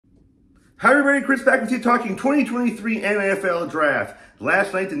Hi everybody, Chris back with you talking 2023 NFL Draft.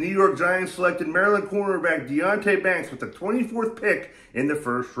 Last night, the New York Giants selected Maryland cornerback Deonte Banks with the 24th pick in the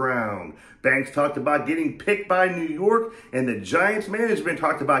first round. Banks talked about getting picked by New York, and the Giants management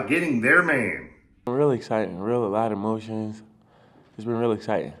talked about getting their man. Really exciting, a lot of emotions. It's been really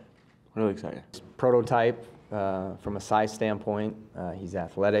exciting, really exciting. Prototype from a size standpoint. He's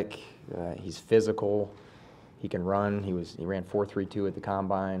athletic, he's physical, he can run. He ran 4.32 at the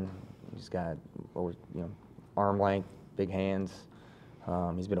combine. He's got arm length, big hands.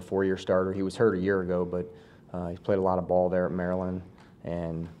 He's been a 4-year starter. He was hurt a year ago, but he's played a lot of ball there at Maryland.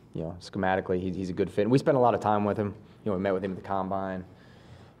 And schematically, he's a good fit. And we spent a lot of time with him. We met with him at the combine.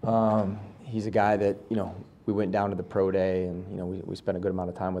 He's a guy that we went down to the pro day, and we spent a good amount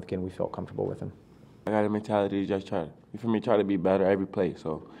of time with him. We felt comfortable with him. I got a mentality to just try to be better every play.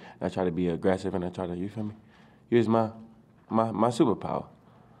 So I try to be aggressive, and I try to, use my superpower,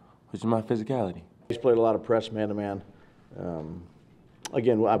 which is my physicality. He's played a lot of press man-to-man.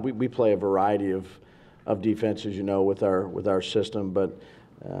 Again, we play a variety of defenses, with our system, but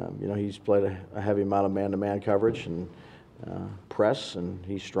he's played a heavy amount of man-to-man coverage and press, and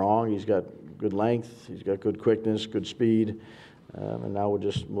he's strong. He's got good length. He's got good quickness, good speed, and now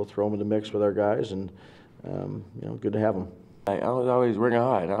we'll throw him in the mix with our guys, and good to have him. I was always working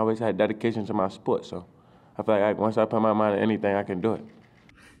hard. I always had dedication to my sport, so I feel like once I put my mind on anything, I can do it.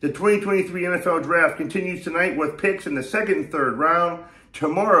 The 2023 NFL Draft continues tonight with picks in the 2nd and 3rd round.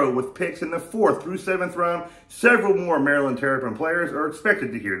 Tomorrow with picks in the 4th through 7th round. Several more Maryland Terrapin players are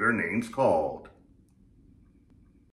expected to hear their names called.